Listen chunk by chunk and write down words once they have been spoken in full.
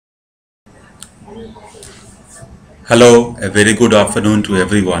Hello, a very good afternoon to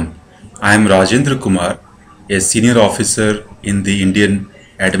everyone. I am Rajendra Kumar, a senior officer in the Indian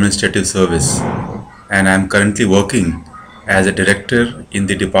Administrative Service, and I am currently working as a director in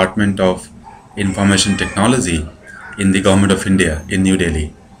the Department of Information Technology in the Government of India in New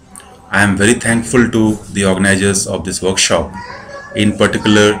Delhi. I am very thankful to the organizers of this workshop, in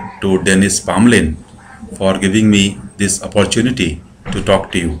particular to Dennis Pamlin, for giving me this opportunity to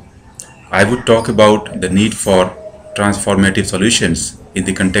talk to you. I would talk about the need for transformative solutions in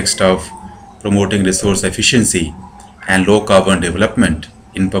the context of promoting resource efficiency and low carbon development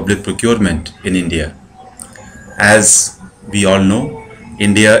in public procurement in India. As we all know,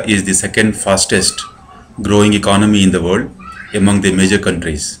 India is the second fastest growing economy in the world among the major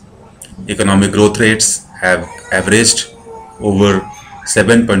countries. Economic growth rates have averaged over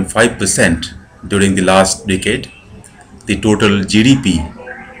 7.5% during the last decade. The total GDP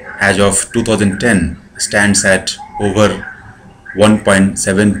as of 2010 stands at over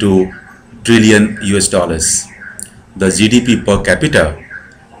 1.72 trillion US dollars. The GDP per capita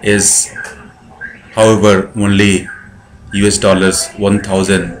is, however, only US dollars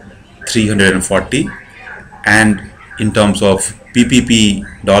 1,340, and in terms of PPP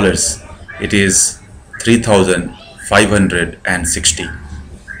dollars it is 3,560.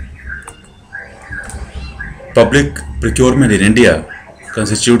 Public procurement in India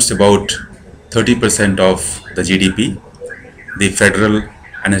constitutes about 30% of the GDP. The federal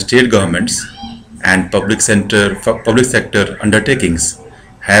and state governments and public sector undertakings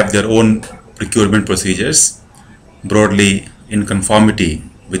have their own procurement procedures, broadly in conformity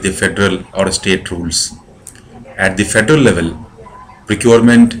with the federal or state rules. At the federal level,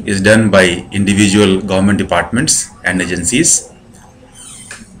 procurement is done by individual government departments and agencies.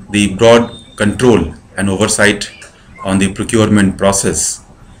 The broad control and oversight on the procurement process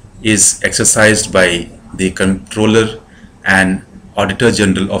is exercised by the Comptroller and Auditor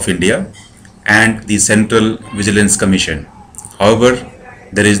General of India and the Central Vigilance Commission. However,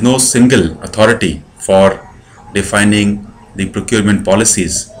 there is no single authority for defining the procurement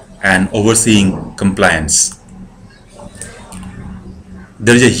policies and overseeing compliance.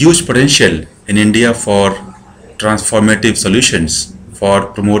 There is a huge potential in India for transformative solutions for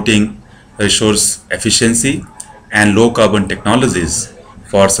promoting resource efficiency and low carbon technologies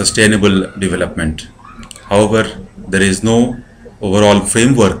for sustainable development. However, there is no overall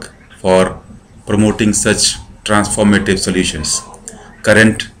framework for promoting such transformative solutions.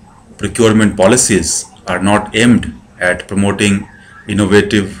 Current procurement policies are not aimed at promoting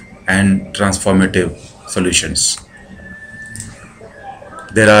innovative and transformative solutions.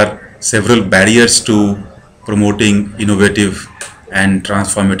 There are several barriers to promoting innovative and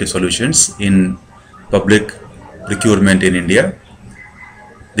transformative solutions in public procurement in India.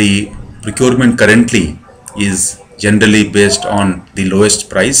 The procurement currently is generally based on the lowest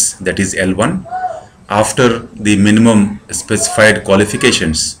price, that is L1, after the minimum specified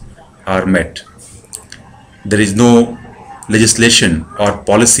qualifications are met. There is no legislation or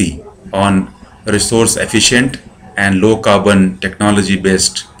policy on resource efficient and low carbon technology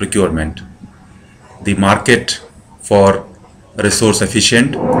based procurement. The market for resource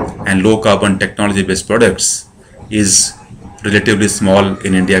efficient and low carbon technology based products is relatively small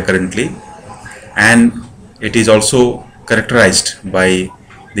in India currently, and it is also characterized by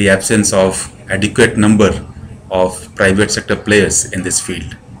the absence of adequate number of private sector players in this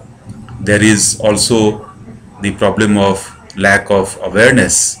field. There is also the problem of lack of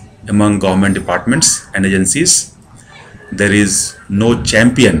awareness among government departments and agencies. There is no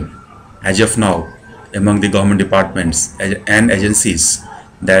champion as of now among the government departments and agencies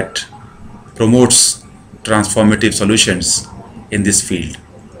that promotes transformative solutions in this field.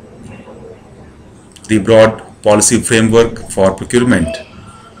 The broad policy framework for procurement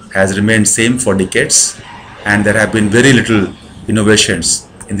has remained same for decades, and there have been very little innovations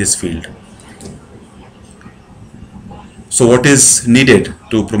in this field. So what is needed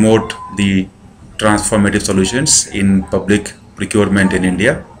to promote the transformative solutions in public procurement in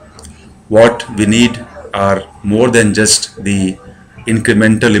India? What we need are more than just the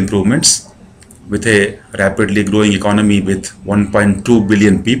incremental improvements. With a rapidly growing economy with 1.2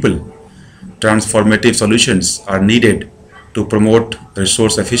 billion people, transformative solutions are needed to promote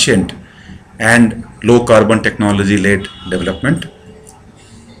resource efficient and low carbon technology led development.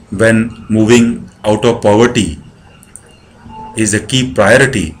 When moving out of poverty is a key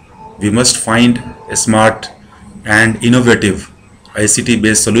priority, we must find smart and innovative ICT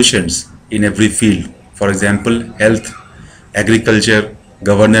based solutions in every field, for example health, agriculture,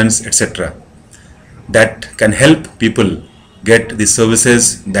 governance, etc., that can help people get the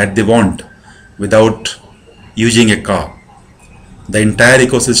services that they want without using a car. The entire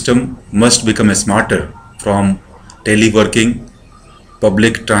ecosystem must become smarter, from teleworking,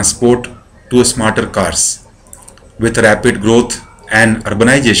 public transport to smarter cars. With rapid growth and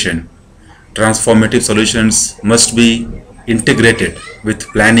urbanization, transformative solutions must be integrated with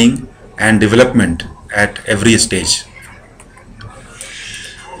planning and development at every stage.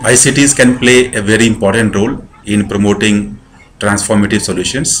 ICTs can play a very important role in promoting transformative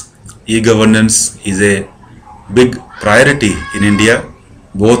solutions. E-governance is a big priority in India,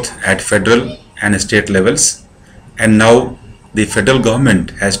 both at federal and state levels, and now the federal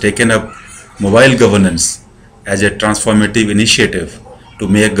government has taken up mobile governance as a transformative initiative to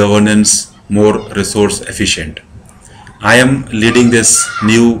make governance more resource efficient. I am leading this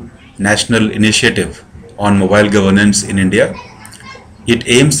new national initiative on mobile governance in India. It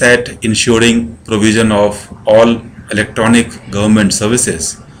aims at ensuring provision of all electronic government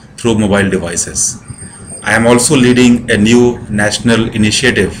services through mobile devices. I am also leading a new national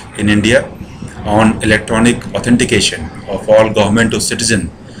initiative in India on electronic authentication of all government to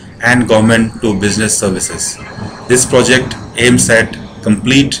citizen and government to business services. This project aims at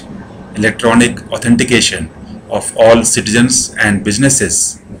complete electronic authentication of all citizens and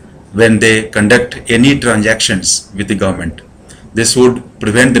businesses when they conduct any transactions with the government. This would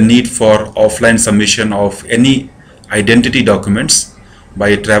prevent the need for offline submission of any identity documents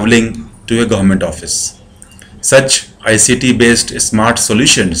by traveling to a government office. Such ICT-based smart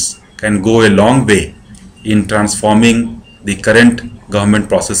solutions can go a long way in transforming the current government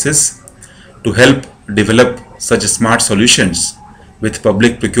processes. To help develop such smart solutions with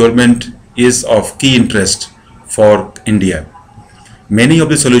public procurement is of key interest for India. Many of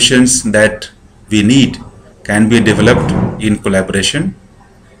the solutions that we need can be developed in collaboration.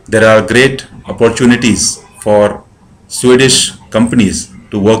 There are great opportunities for Swedish companies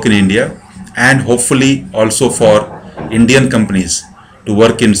to work in India, and hopefully also for Indian companies to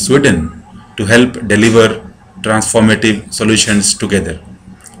work in Sweden to help deliver transformative solutions together.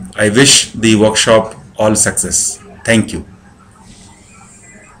 I wish the workshop all success. Thank you.